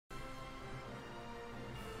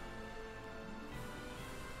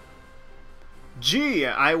Gee,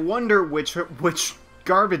 I wonder which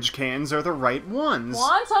garbage cans are the right ones.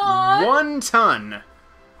 Wonton! 1 ton!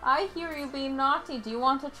 I hear you being naughty. Do you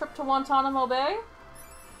want a trip to Guantanamo Bay?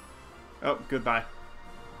 Oh, goodbye.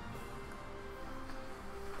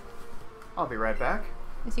 I'll be right back.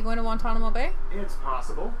 Is he going to Guantanamo Bay? It's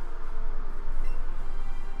possible.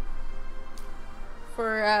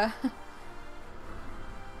 For,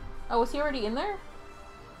 Oh, was he already in there?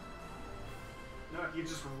 No, he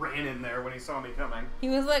just ran in there when he saw me coming. He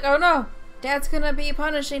was like, oh no, Dad's gonna be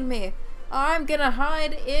punishing me. I'm gonna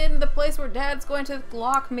hide in the place where Dad's going to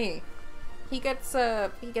lock me. He gets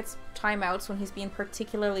timeouts when he's being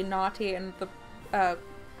particularly naughty in the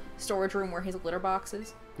storage room where his litter box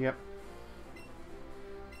is. Yep.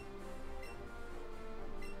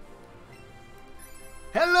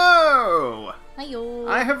 Hello! Hiyo.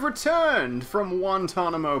 I have returned from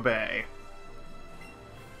Guantanamo Bay.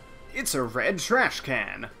 It's a red trash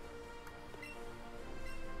can.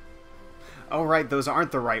 Oh right, those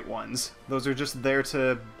aren't the right ones. Those are just there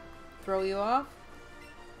to... Throw you off?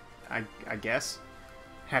 I guess.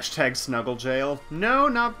 Hashtag snuggle jail. No,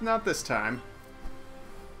 not this time.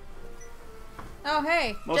 Oh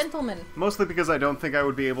hey, gentlemen. Mostly because I don't think I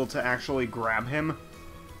would be able to actually grab him.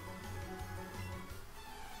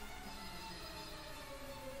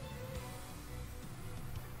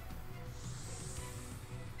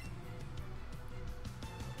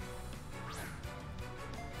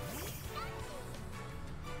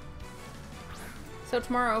 So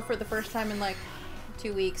tomorrow, for the first time in like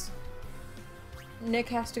 2 weeks, Nick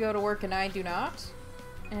has to go to work and I do not.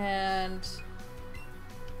 And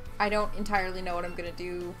I don't entirely know what I'm gonna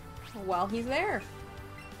do while he's there.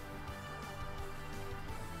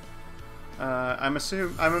 I'm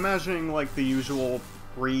imagining like the usual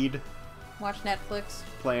read, Watch Netflix.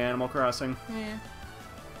 play Animal Crossing, Yeah.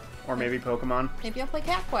 or maybe Pokemon. Maybe I'll play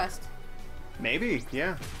Cat Quest. Maybe,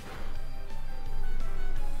 yeah.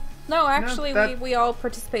 No, actually, that- we all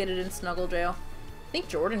participated in Snuggle Jail. I think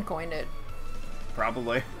Jordan coined it.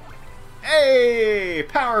 Probably. Hey!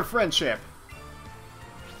 Power friendship!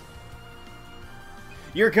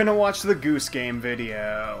 You're gonna watch the Goose Game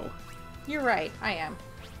video. You're right, I am.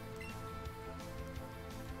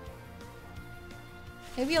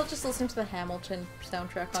 Maybe I'll just listen to the Hamilton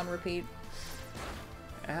soundtrack on repeat.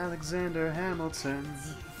 Alexander Hamilton.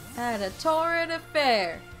 At a torrid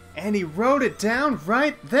affair. And he wrote it down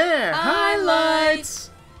right there! Highlights!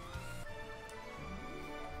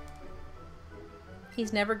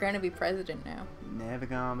 He's never gonna be president now. Never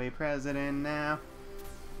gonna be president now.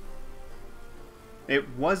 It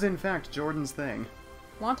was, in fact, Jordan's thing.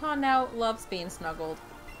 Wonton now loves being snuggled.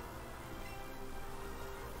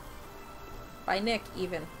 By Nick,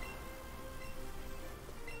 even.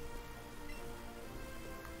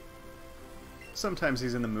 Sometimes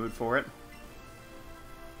he's in the mood for it.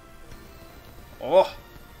 Oh!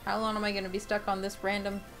 How long am I gonna be stuck on this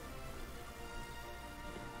random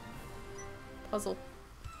puzzle?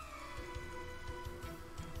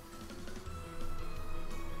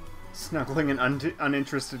 Snuggling an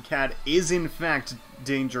uninterested cat is, in fact,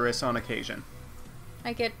 dangerous on occasion.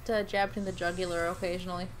 I get jabbed in the jugular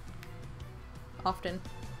occasionally. Often.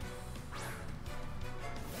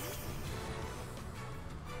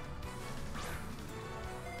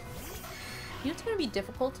 You know what's gonna be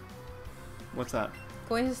difficult? What's that?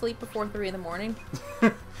 Going to sleep before 3 in the morning.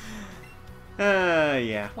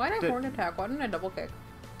 Yeah. Why did I horn attack? Why didn't I double kick?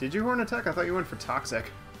 Did you horn attack? I thought you went for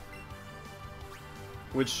toxic.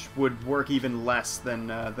 Which would work even less than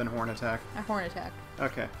horn attack. I horn attacked.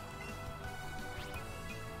 Okay.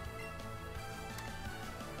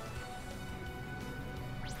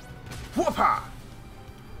 Whoopa!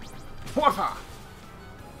 Whoopa!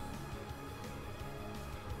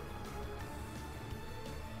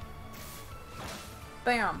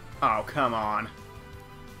 Bam! Oh, come on.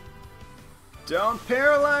 Don't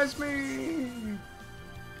paralyze me!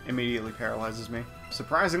 Immediately paralyzes me.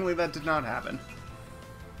 Surprisingly, that did not happen.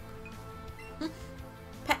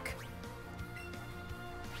 Peck.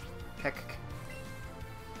 Heck.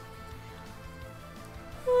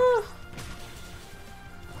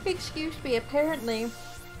 Excuse me, apparently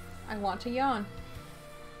I want to yawn.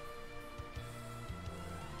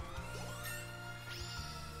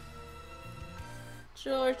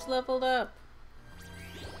 George leveled up.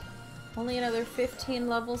 Only another 15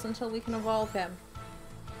 levels until we can evolve him.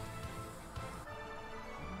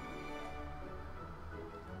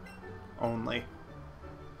 Only.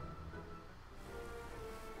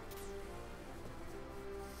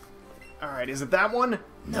 Alright, is it that one?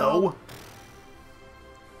 No.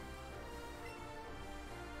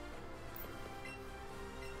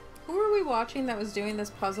 Who were we watching that was doing this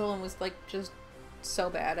puzzle and was like just so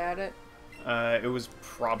bad at it? It was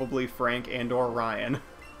probably Frank and or Ryan.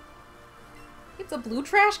 It's a blue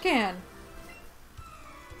trash can!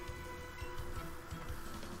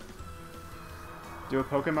 Do a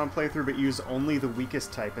Pokemon playthrough but use only the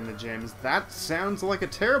weakest type in the gyms. That sounds like a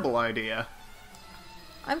terrible idea.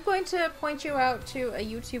 I'm going to point you out to a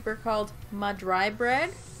YouTuber called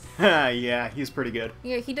Mudrybread. Yeah, he's pretty good.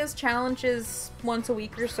 Yeah, he does challenges once a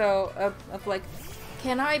week or so of like,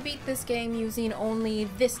 can I beat this game using only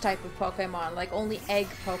this type of Pokemon, like only egg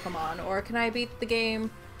Pokemon, or can I beat the game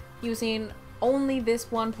using only this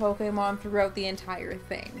one Pokemon throughout the entire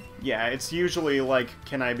thing? Yeah, it's usually like,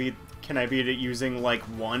 can I beat it using like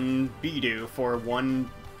one Bidoof or one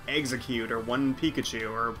Execute or one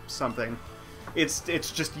Pikachu or something.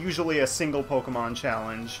 It's just usually a single Pokemon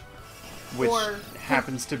challenge, which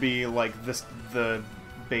happens to be like the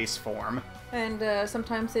base form. And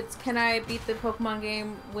sometimes it's, can I beat the Pokemon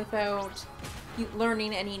game without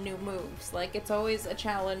learning any new moves? Like, it's always a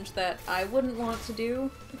challenge that I wouldn't want to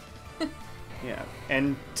do. Yeah,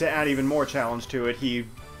 and to add even more challenge to it, he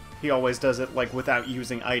always does it like without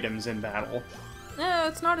using items in battle. No,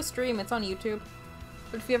 it's not a stream, it's on YouTube.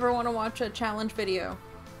 But if you ever want to watch a challenge video,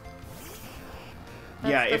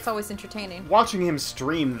 that's always entertaining. Watching him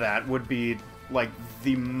stream that would be like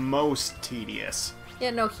the most tedious. Yeah,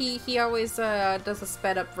 no, he always does a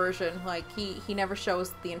sped up version. Like, he never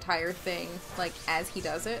shows the entire thing, like, as he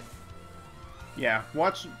does it. Yeah,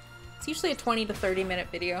 It's usually a 20 to 30 minute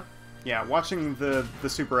video. Yeah, watching the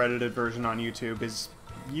super edited version on YouTube is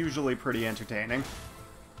usually pretty entertaining.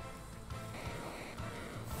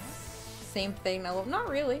 Same thing, no, not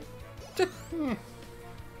really.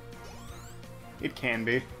 It can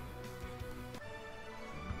be.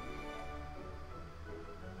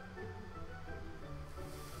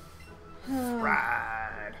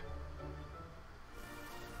 Ride.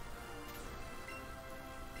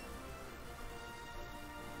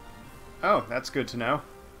 Oh, that's good to know.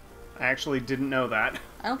 I actually didn't know that.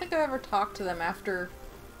 I don't think I've ever talked to them after.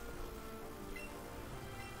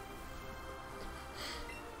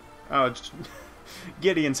 Oh,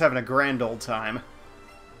 Gideon's having a grand old time.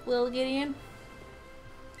 Lil Gideon?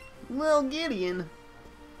 Lil Gideon.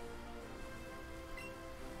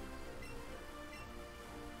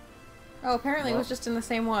 Oh, apparently it was just in the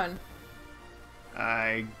same one.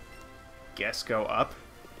 I guess go up.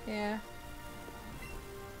 Yeah.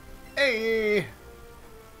 Hey!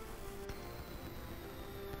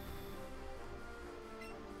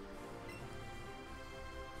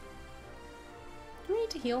 Do we need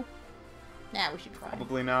to heal? Nah, we should try.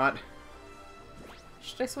 Probably not.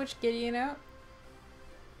 Should I switch Gideon out?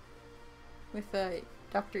 With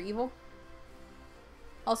Dr. Evil?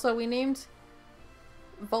 Also, we named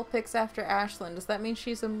Vulpix after Ashlyn. Does that mean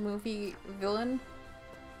she's a movie villain?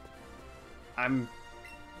 I'm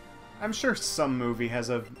sure some movie has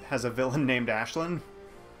a villain named Ashlyn.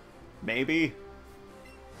 Maybe.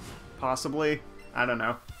 Possibly. I don't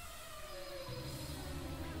know.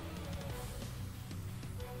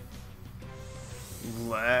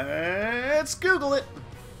 Let's Google it.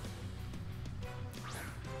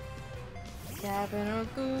 Gavin or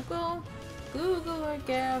Google? Google or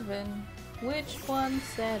Gavin? Which one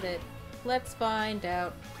said it? Let's find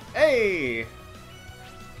out. Hey!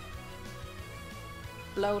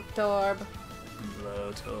 Blowtorb.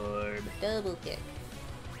 Blowtorb. Double kick.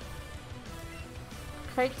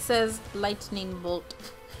 Kite says lightning bolt.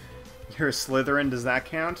 You're a Slytherin, does that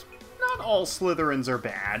count? Not all Slytherins are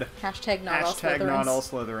bad. Hashtag not all Hashtag Slytherins. not all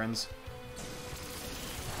Slytherins.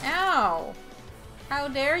 Ow! How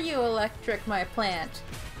dare you electric my plant?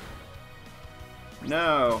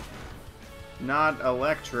 No. Not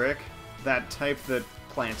electric. That type that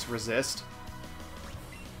plants resist.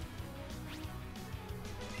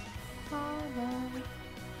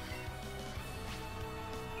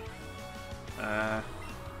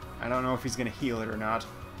 I don't know if he's gonna heal it or not.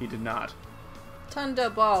 He did not.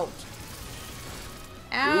 Thunderbolt.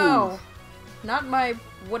 Ow! Ooh. Not my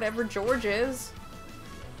whatever George is.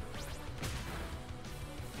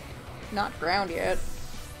 Not drowned yet.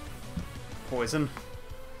 Poison.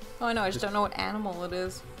 Oh, I know, I just don't know what animal it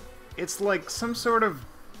is. It's like some sort of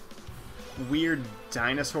weird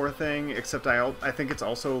dinosaur thing, except I think it's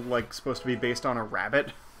also like supposed to be based on a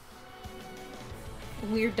rabbit.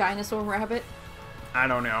 Weird dinosaur rabbit. I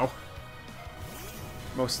don't know.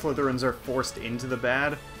 Most Slytherins are forced into the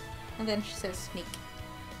bad. And then she says sneak.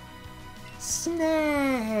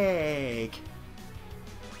 Snake!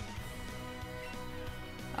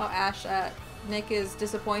 Oh, Ash, Nick is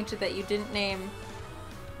disappointed that you didn't name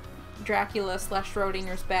Dracula /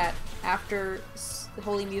 Schrodinger's bat after the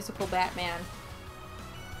Holy Musical Batman.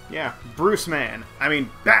 Yeah, Bruce Man. I mean,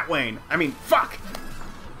 Batwayne. I mean, fuck!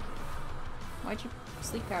 Why'd you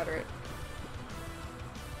sleep powder it?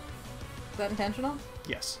 Is that intentional?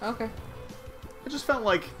 Yes. Okay. I just felt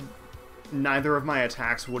like neither of my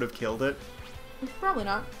attacks would have killed it. Probably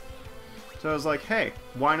not. So I was like, hey,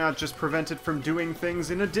 why not just prevent it from doing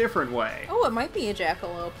things in a different way? Oh, it might be a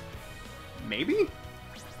jackalope. Maybe?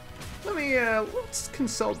 Let's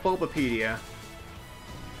consult Bulbapedia.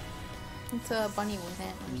 It's a bunny with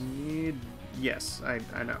antlers. Yes, I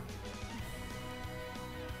know.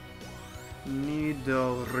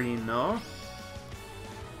 Nidorino.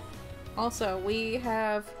 Also, we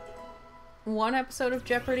have one episode of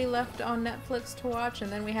Jeopardy left on Netflix to watch,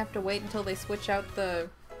 and then we have to wait until they switch out the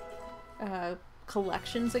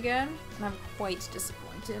collections again, and I'm quite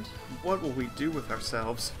disappointed. What will we do with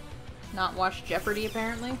ourselves? Not watch Jeopardy,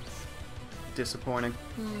 apparently. Disappointing.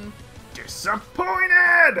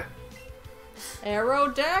 Disappointed!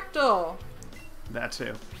 Aerodactyl! That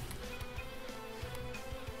too.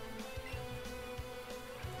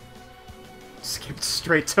 Skipped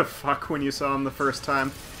straight to fuck when you saw him the first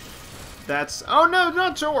time. That's... Oh no,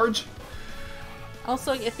 not George!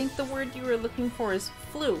 Also, I think the word you were looking for is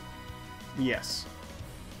flu. Yes.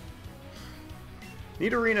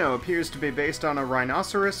 Nidorino appears to be based on a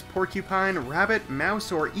rhinoceros, porcupine, rabbit,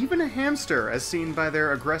 mouse, or even a hamster, as seen by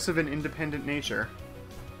their aggressive and independent nature.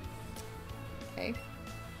 Okay.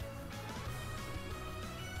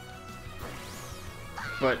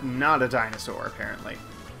 But not a dinosaur, apparently.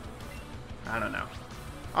 I don't know.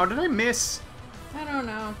 Oh, did I miss? I don't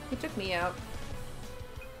know. He took me out.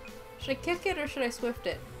 Should I kick it or should I swift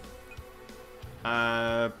it?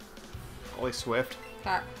 Probably swift.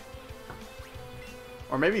 Ah.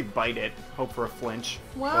 Or maybe bite it. Hope for a flinch.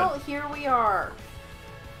 Well, But here we are.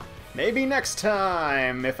 maybe next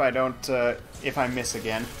time, if I don't, if I miss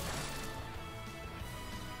again.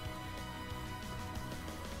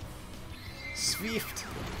 Swift.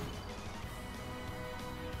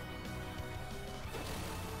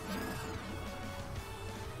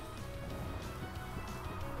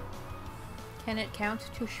 Can it count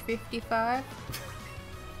to 55?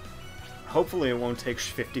 Hopefully it won't take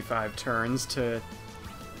 55 turns to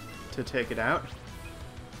take it out.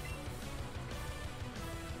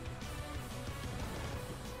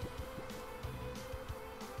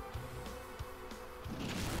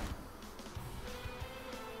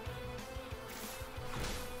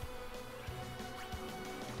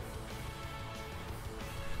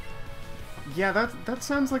 Yeah, that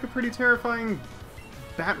sounds like a pretty terrifying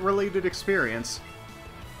bat-related experience.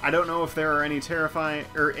 I don't know if there are any terrifying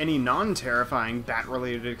or any non-terrifying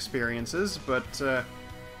bat-related experiences, but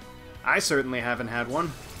I certainly haven't had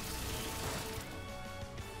one.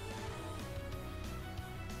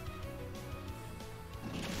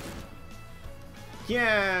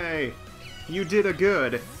 Yay! You did a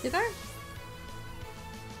good. Did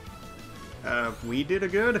I? We did a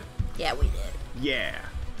good? Yeah, we did. Yeah.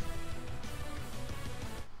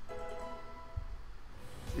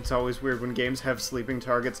 It's always weird when games have sleeping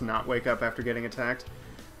targets not wake up after getting attacked.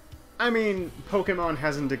 I mean, Pokémon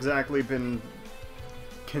hasn't exactly been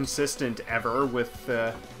consistent ever with,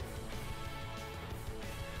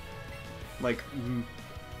 like,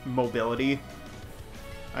 mobility,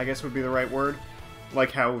 I guess would be the right word.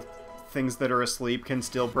 Like how things that are asleep can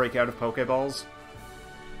still break out of Pokeballs,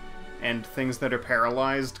 and things that are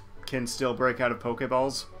paralyzed can still break out of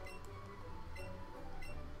Pokeballs.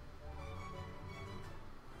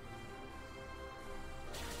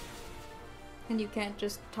 And you can't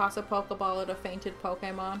just toss a Pokeball at a fainted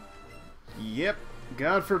Pokemon. Yep,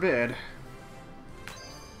 God forbid.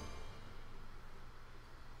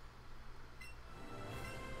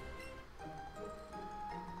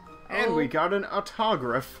 And we got an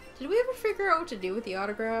autograph. Did we ever figure out what to do with the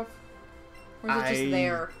autograph? Or is it just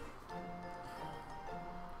there?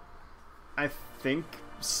 I think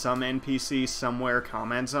some NPC somewhere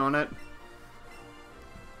comments on it.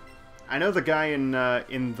 I know the guy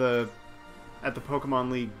at the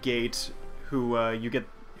Pokemon League gate who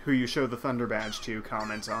you show the Thunder Badge to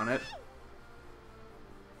comments on it.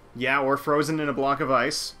 Yeah, or frozen in a block of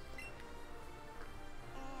ice.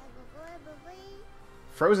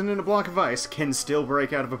 Frozen in a block of ice can still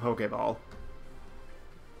break out of a Pokeball.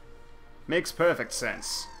 Makes perfect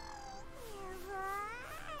sense.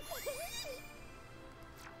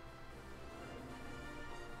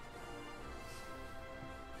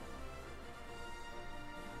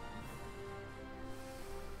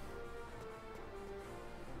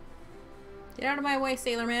 Get out of my way,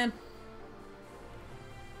 Sailor Man.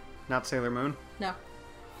 Not Sailor Moon? No.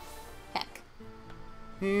 Heck.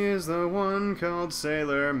 He is the one called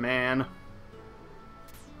Sailor Man.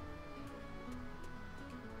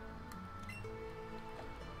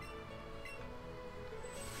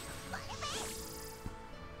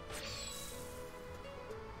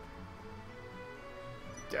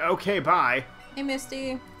 Okay, bye. Hey,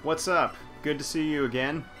 Misty. What's up? Good to see you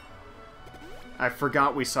again. I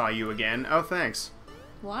forgot we saw you again. Oh, thanks.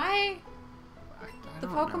 Why? I The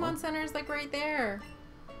don't Pokemon know. Center is like right there.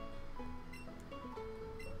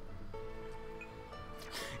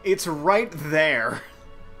 It's right there.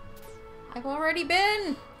 I've already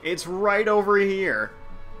been. It's right over here.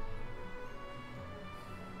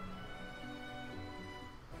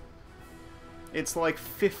 It's like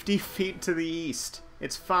 50 feet to the east.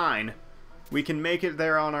 It's fine. We can make it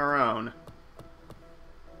there on our own.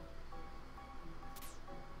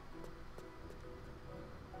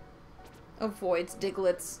 Avoids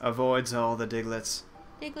Digletts. Avoids all the Diglets.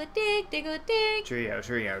 Diglett dig, Diglett dig. Trio,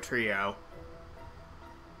 trio, trio.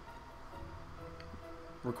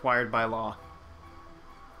 Required by law.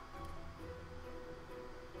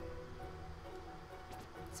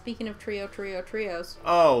 Speaking of trios.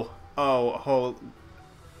 Oh.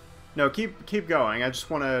 No, keep going. I just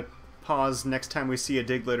want to pause next time we see a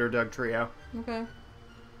Diglett or Doug trio. Okay.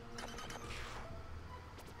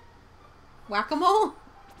 Whack-a-mole?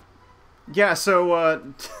 Yeah, so,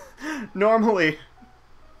 normally,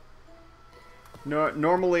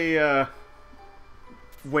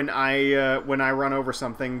 when I run over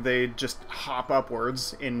something, they just hop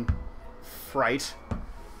upwards in fright.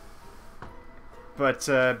 But,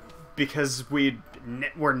 because we're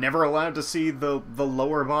never allowed to see the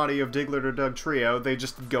lower body of Diglett or Doug trio, they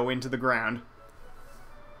just go into the ground.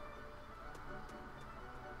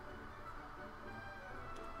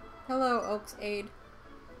 Hello, Oak's Aid.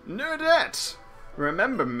 Nerdette!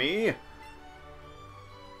 Remember me?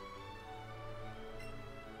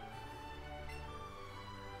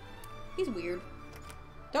 He's weird.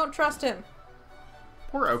 Don't trust him.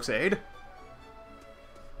 Poor Oaksaid.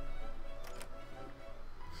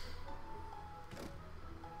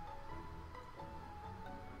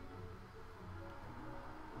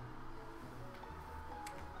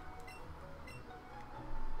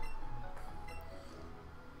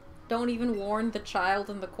 Don't even warn the child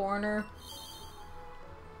in the corner.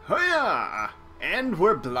 Hoya! And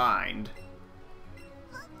we're blind.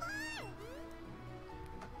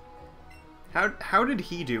 How did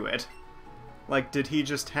he do it? Like, did he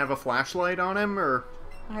just have a flashlight on him, or...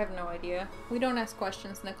 I have no idea. We don't ask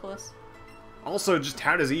questions, Nicholas. Also, just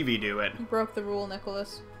how does Eevee do it? You broke the rule,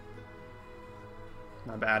 Nicholas.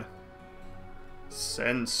 Not bad.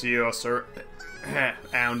 Sense your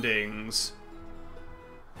surroundings.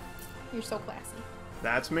 You're so classy.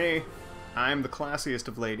 That's me. I'm the classiest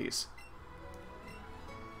of ladies.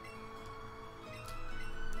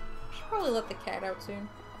 Should probably let the cat out soon.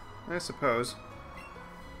 I suppose.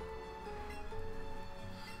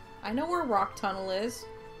 I know where Rock Tunnel is.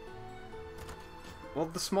 Well,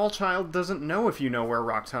 the small child doesn't know if you know where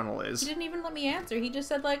Rock Tunnel He is. didn't even let me answer. He just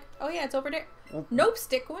said like, oh yeah, it's over there. Well, Nope,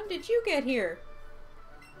 Stick. When did you get here?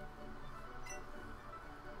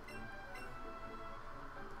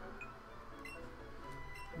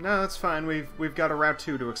 no, that's fine. We've got a Route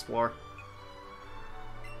 2 to explore.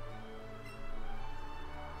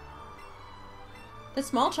 The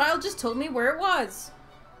small child just told me where it was.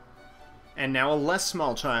 And now a less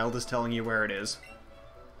small child is telling you where it is.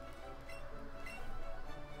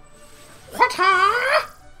 What-ha!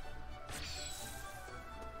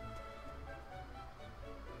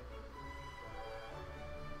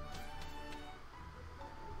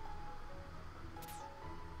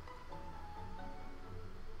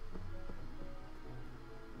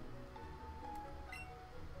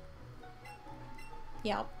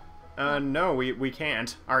 Yep. No, we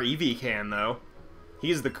can't. Our Eevee can, though.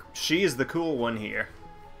 She is the cool one here.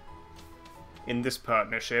 In this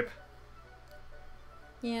partnership.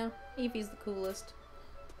 Yeah, Eevee's the coolest.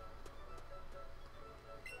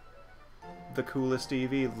 The coolest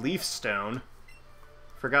Eevee. Leafstone.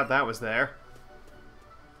 Forgot that was there.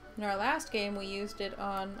 In our last game, we used it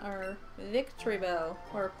on our Victory Bell,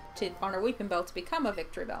 or on our Weeping Bell to become a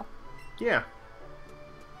Victory Bell. Yeah.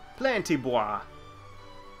 Plenty bois.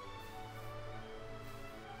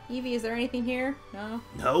 Eevee, is there anything here? No?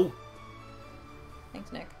 No.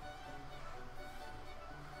 Thanks, Nick.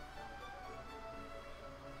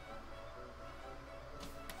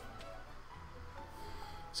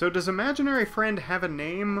 So does Imaginary Friend have a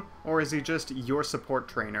name, or is he just your support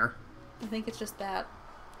trainer? I think it's just that.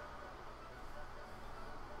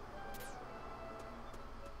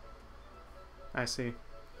 I see.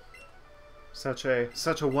 Such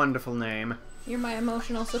a wonderful name. You're my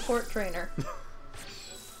emotional support trainer.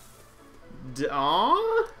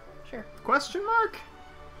 Aww? Sure. Question mark?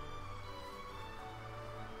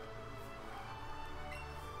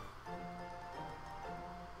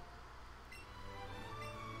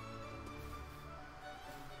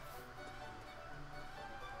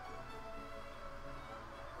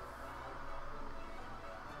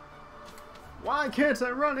 Why can't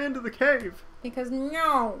I run into the cave? Because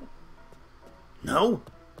no! No?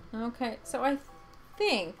 Okay, so I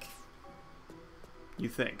think... You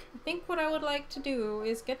think? I think what I would like to do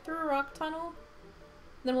is get through a rock tunnel.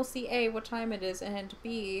 Then we'll see A, what time it is, and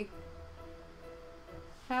B,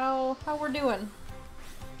 how we're doing.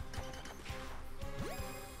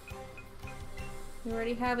 We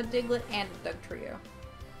already have a Diglett and a Dugtrio.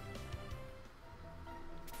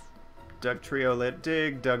 Dugtrio lit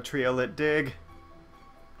dig, Dugtrio lit dig.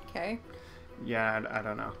 Okay. Yeah, I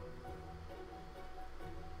don't know.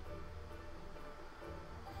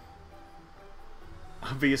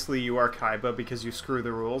 Obviously you are Kaiba because you screw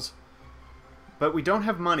the rules. But we don't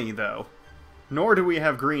have money, though. Nor do we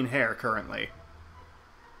have green hair, currently.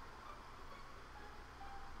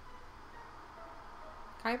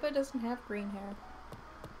 Kaiba doesn't have green hair.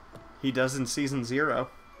 He does in Season 0.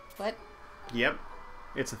 What? Yep.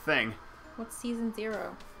 It's a thing. What's Season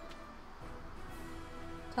 0?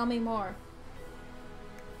 Tell me more.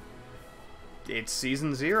 It's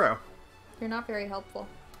Season 0. You're not very helpful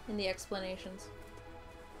in the explanations.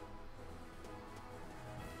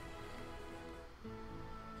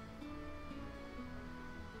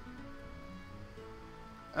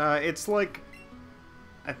 It's like...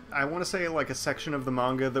 I want to say like a section of the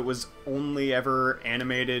manga that was only ever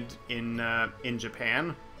animated in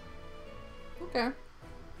Japan. Okay.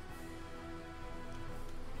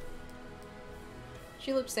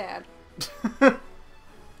 She looked sad. And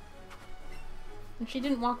she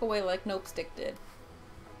didn't walk away like Nope Stick did.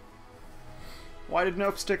 Why did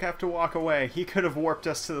Nope Stick have to walk away? He could have warped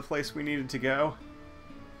us to the place we needed to go.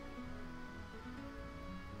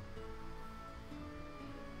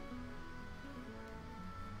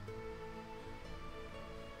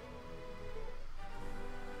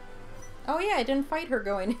 Oh yeah, I didn't fight her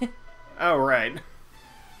going in. Oh, right.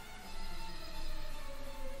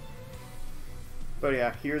 But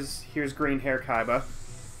yeah, here's green hair Kaiba.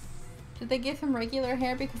 Did they give him regular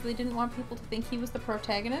hair because they didn't want people to think he was the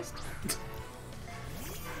protagonist?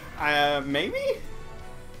 Maybe?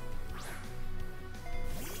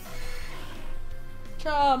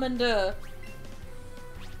 Charmander!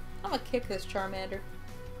 I'm gonna kick this Charmander.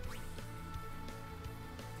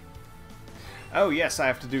 Oh yes, I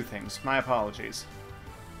have to do things. My apologies.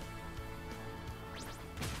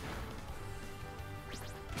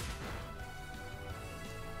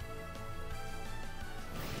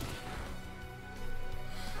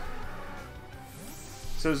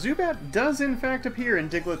 So Zubat does in fact appear in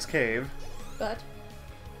Diglett's cave. But?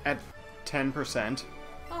 At 10%.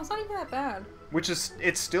 Oh, it's not even that bad. Which is,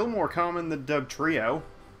 it's still more common than Dugtrio.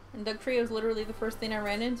 And Dugtrio is literally the first thing I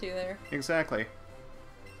ran into there. Exactly.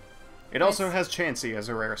 It Nice. also has Chansey as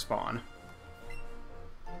a rare spawn.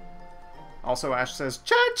 Also, Ash says,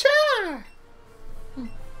 Cha-cha!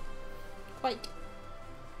 Quite.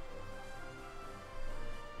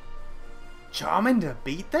 Charmander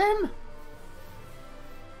beat them?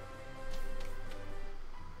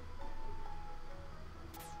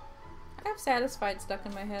 I have satisfied stuck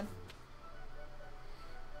in my head.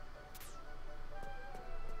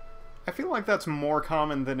 I feel like that's more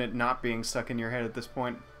common than it not being stuck in your head at this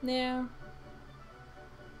point. Yeah.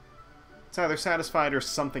 It's either satisfied or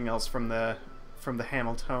something else from the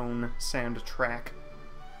Hamilton soundtrack.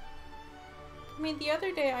 I mean, the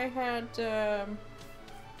other day I had,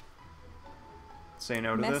 Say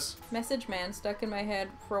no to this. Message Man stuck in my head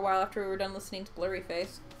for a while after we were done listening to Blurry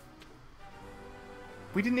Face.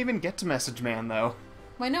 We didn't even get to Message Man, though.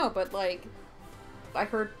 I know, but, like, I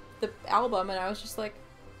heard the album and I was just like,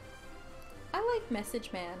 I like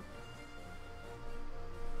Message Man.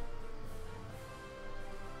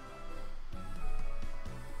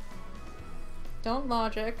 Don't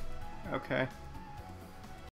logic. Okay.